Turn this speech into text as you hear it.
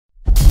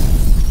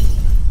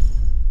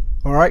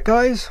Alright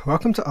guys,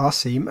 welcome to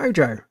RC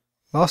Mojo.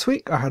 Last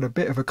week I had a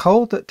bit of a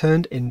cold that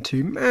turned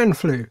into man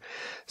flu,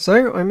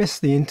 so I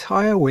missed the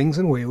entire Wings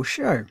and Wheels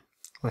show.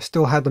 I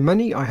still had the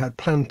money I had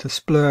planned to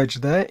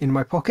splurge there in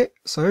my pocket,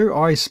 so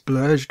I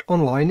splurged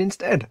online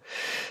instead.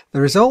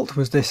 The result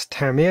was this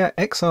Tamiya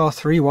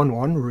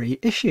XR311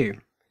 reissue.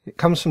 It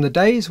comes from the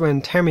days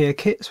when Tamiya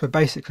kits were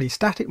basically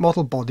static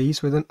model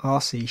bodies with an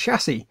RC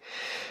chassis.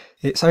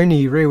 It's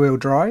only rear-wheel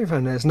drive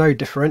and there's no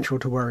differential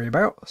to worry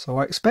about, so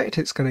I expect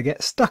it's going to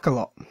get stuck a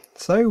lot,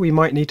 so we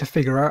might need to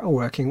figure out a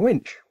working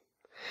winch.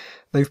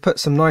 They've put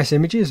some nice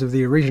images of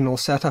the original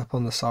setup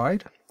on the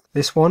side,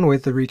 this one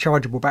with the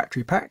rechargeable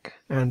battery pack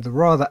and the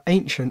rather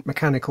ancient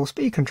mechanical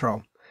speed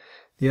control.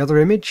 The other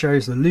image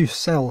shows the loose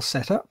cell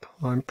setup.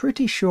 I'm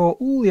pretty sure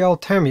all the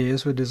old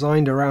Tamiyas were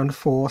designed around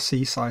 4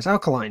 C-size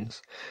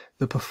alkalines.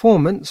 The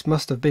performance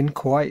must have been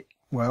quite,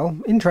 well,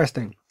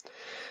 interesting.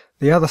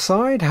 The other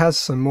side has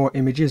some more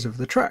images of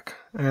the truck,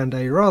 and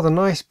a rather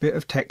nice bit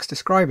of text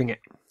describing it.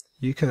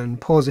 You can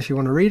pause if you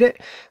want to read it,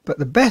 but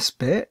the best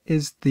bit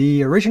is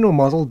the original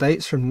model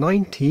dates from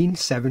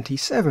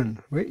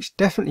 1977, which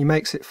definitely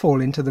makes it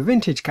fall into the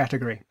vintage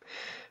category.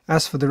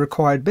 As for the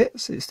required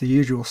bits, it's the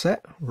usual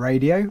set: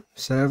 radio,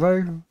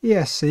 servo,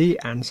 ESC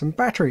and some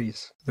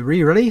batteries. The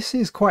re-release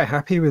is quite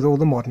happy with all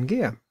the modern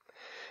gear.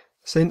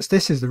 Since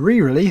this is the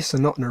re-release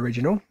and not an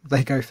original,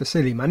 they go for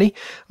silly money,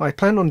 I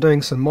plan on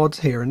doing some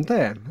mods here and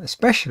there,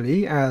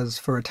 especially as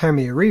for a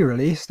Tamiya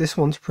re-release this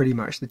one's pretty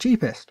much the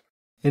cheapest.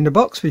 In the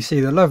box we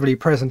see the lovely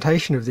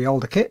presentation of the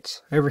older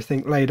kits,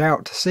 everything laid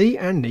out to see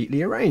and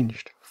neatly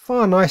arranged.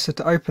 Far nicer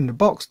to open the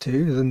box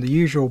to than the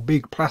usual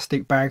big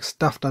plastic bag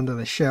stuffed under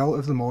the shell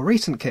of the more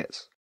recent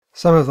kits.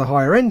 Some of the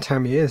higher end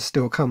Tamiyas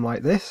still come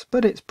like this,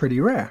 but it's pretty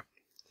rare.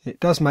 It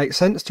does make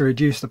sense to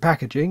reduce the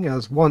packaging,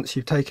 as once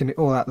you've taken it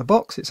all out the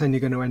box it's only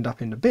going to end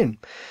up in the bin.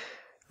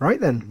 Right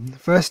then,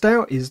 first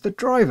out is the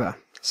driver.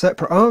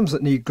 Separate arms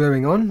that need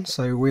gluing on,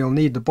 so we'll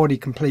need the body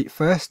complete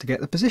first to get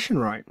the position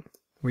right.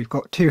 We've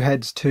got 2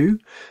 heads too,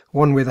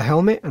 one with a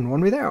helmet and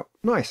one without.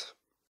 Nice.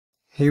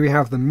 Here we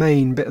have the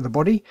main bit of the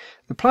body.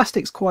 The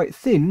plastic's quite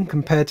thin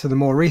compared to the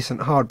more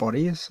recent hard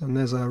bodies, and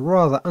there's a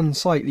rather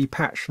unsightly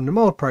patch from the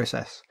mould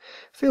process.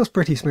 Feels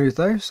pretty smooth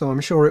though, so I'm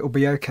sure it will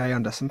be okay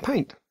under some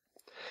paint.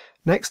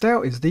 Next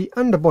out is the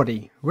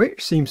underbody,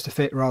 which seems to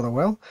fit rather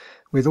well.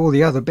 With all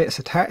the other bits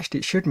attached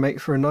it should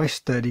make for a nice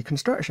sturdy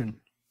construction.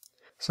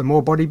 Some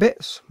more body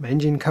bits,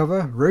 engine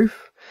cover,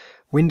 roof,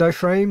 window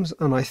frames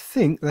and I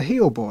think the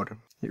heel board.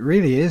 It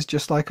really is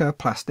just like a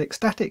plastic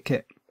static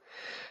kit.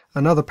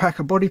 Another pack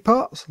of body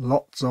parts,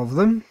 lots of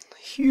them,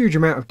 huge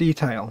amount of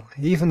detail,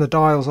 even the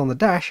dials on the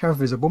dash have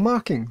visible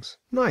markings.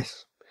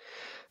 Nice.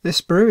 This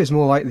sprue is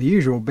more like the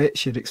usual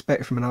bits you'd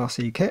expect from an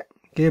RC kit.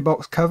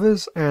 Gearbox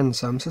covers and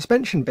some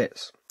suspension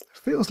bits.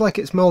 Feels like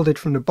it's moulded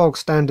from the bog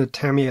standard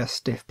Tamiya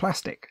stiff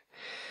plastic.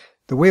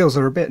 The wheels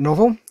are a bit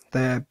novel.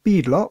 They're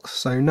bead locks,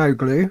 so no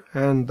glue,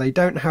 and they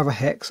don't have a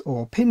hex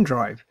or pin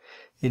drive.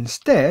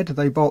 Instead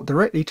they bolt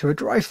directly to a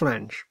drive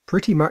flange,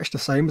 pretty much the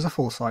same as a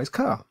full-size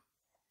car.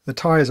 The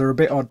tyres are a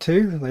bit odd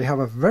too. They have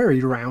a very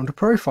round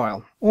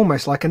profile,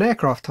 almost like an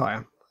aircraft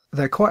tyre.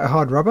 They're quite a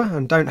hard rubber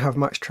and don't have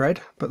much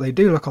tread, but they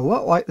do look a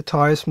lot like the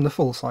tyres from the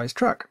full-size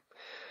truck.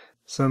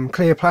 Some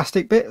clear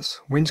plastic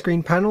bits,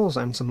 windscreen panels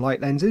and some light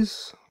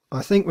lenses.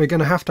 I think we're going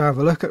to have a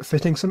look at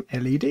fitting some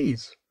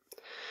LEDs.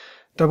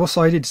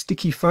 Double-sided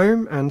sticky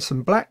foam and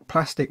some black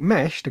plastic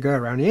mesh to go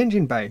around the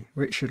engine bay,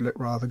 which should look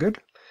rather good.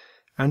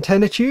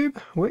 Antenna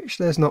tube, which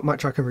there's not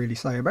much I can really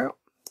say about.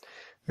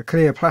 A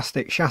clear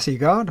plastic chassis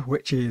guard,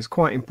 which is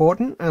quite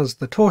important as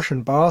the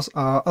torsion bars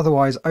are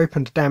otherwise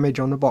open to damage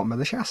on the bottom of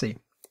the chassis.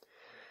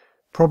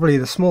 Probably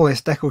the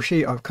smallest decal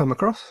sheet I've come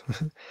across.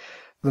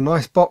 The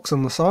nice box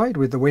on the side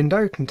with the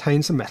window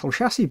contains some metal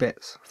chassis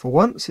bits. For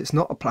once it's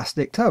not a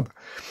plastic tub.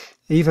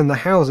 Even the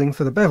housing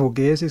for the bevel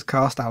gears is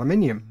cast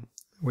aluminium.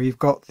 We've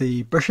got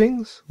the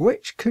bushings,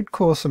 which could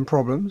cause some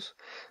problems.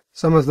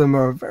 Some of them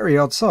are a very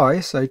odd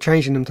size, so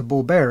changing them to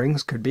ball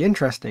bearings could be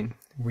interesting.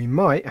 We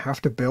might have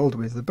to build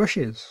with the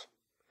bushes.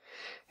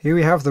 Here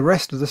we have the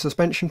rest of the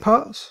suspension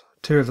parts,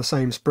 2 of the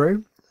same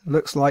sprue.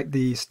 Looks like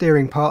the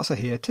steering parts are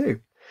here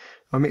too.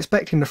 I'm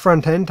expecting the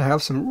front end to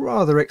have some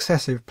rather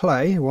excessive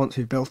play once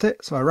we've built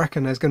it, so I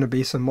reckon there's going to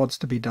be some mods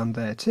to be done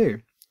there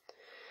too.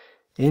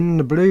 In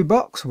the blue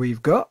box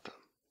we've got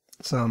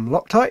some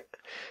Loctite,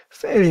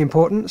 fairly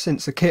important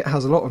since the kit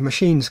has a lot of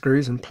machine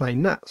screws and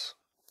plain nuts.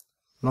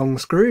 Long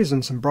screws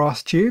and some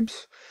brass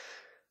tubes,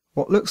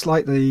 what looks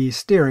like the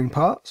steering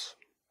parts,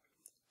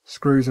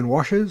 screws and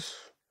washers,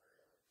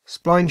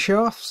 spline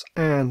shafts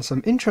and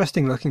some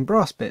interesting looking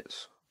brass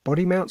bits,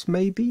 body mounts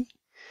maybe?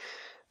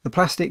 The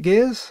plastic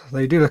gears,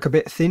 they do look a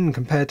bit thin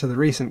compared to the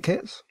recent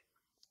kits.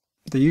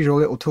 The usual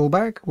little tool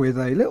bag with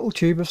a little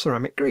tube of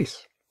ceramic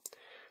grease.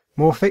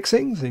 More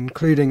fixings,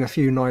 including a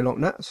few nylon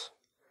nuts.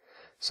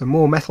 Some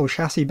more metal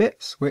chassis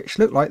bits, which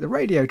look like the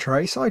radio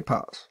tray side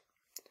parts.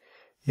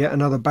 Yet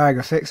another bag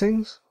of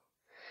fixings.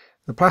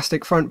 The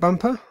plastic front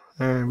bumper,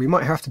 and we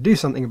might have to do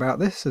something about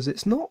this as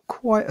it's not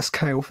quite a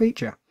scale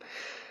feature.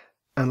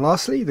 And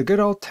lastly, the good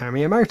old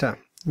Tamiya motor.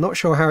 Not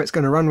sure how it's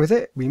going to run with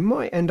it, we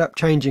might end up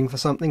changing for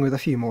something with a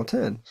few more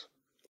turns.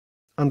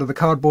 Under the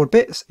cardboard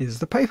bits is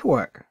the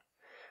paperwork.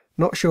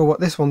 Not sure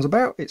what this one's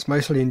about, it's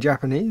mostly in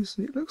Japanese,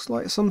 it looks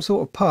like some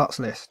sort of parts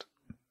list.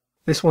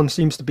 This one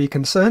seems to be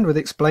concerned with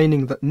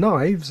explaining that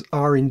knives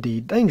are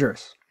indeed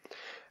dangerous.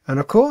 And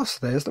of course,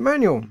 there's the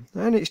manual,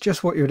 and it's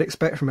just what you would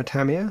expect from a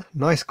Tamiya.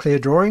 Nice clear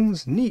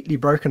drawings, neatly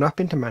broken up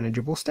into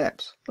manageable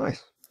steps.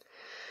 Nice.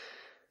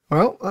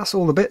 Well, that's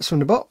all the bits from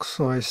the box.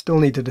 I still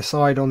need to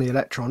decide on the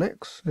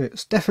electronics.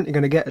 It's definitely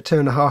going to get a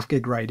 2.5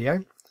 gig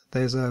radio.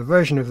 There's a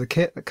version of the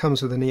kit that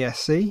comes with an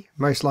ESC,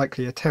 most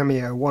likely a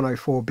Tamiya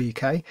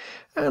 104BK,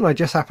 and I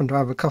just happen to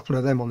have a couple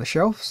of them on the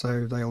shelf,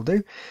 so they'll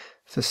do.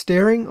 For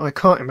steering, I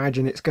can't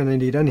imagine it's going to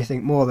need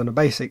anything more than a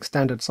basic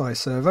standard size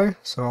servo,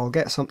 so I'll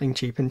get something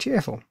cheap and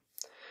cheerful.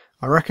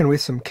 I reckon with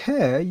some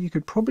care you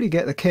could probably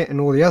get the kit and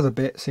all the other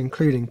bits,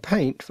 including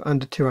paint, for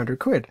under 200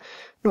 quid.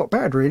 Not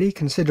bad really,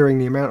 considering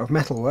the amount of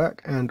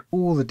metalwork and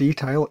all the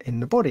detail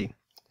in the body.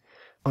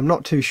 I'm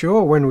not too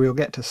sure when we'll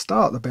get to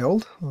start the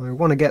build. I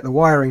want to get the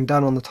wiring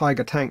done on the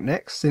Tiger tank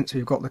next, since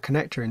we've got the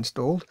connector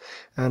installed,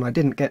 and I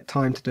didn't get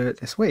time to do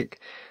it this week,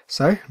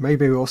 so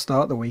maybe we'll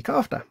start the week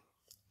after.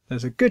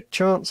 There's a good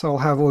chance I'll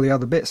have all the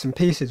other bits and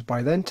pieces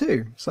by then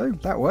too, so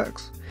that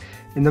works.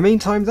 In the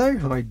meantime though,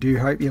 I do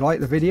hope you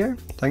liked the video.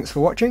 Thanks for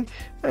watching,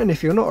 and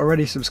if you're not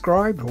already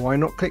subscribed, why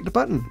not click the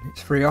button?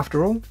 It's free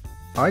after all.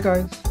 Bye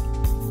guys.